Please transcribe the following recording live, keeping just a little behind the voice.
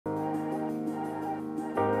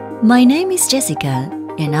My name is Jessica,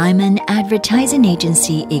 and I'm an advertising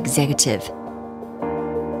agency executive.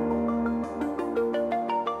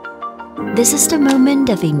 This is the moment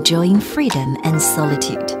of enjoying freedom and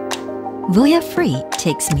solitude. VOYAH Free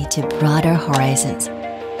takes me to broader horizons.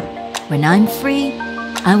 When I'm free,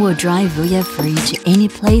 I will drive VOYAH Free to any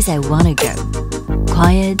place I want to go.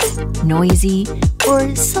 Quiet, noisy,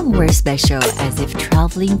 or somewhere special, as if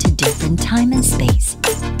traveling to different time and space.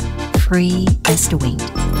 Free as the wind.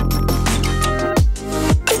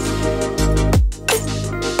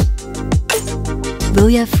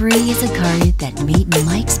 VOYAH Free is a car that meet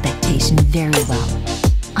my expectation very well.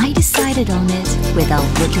 I decided on it without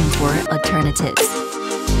looking for alternatives.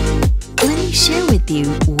 Let me share with you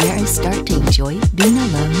where I start to enjoy being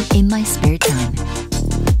alone in my spare time.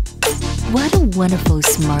 What a wonderful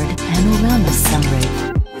smart panorama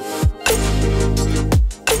sunroof.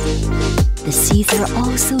 The seats are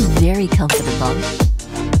also very comfortable.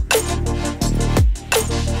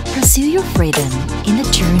 Pursue your freedom in the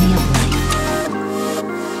journey of life.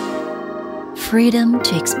 Freedom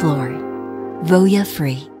to explore. VOYAH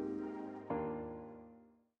Free.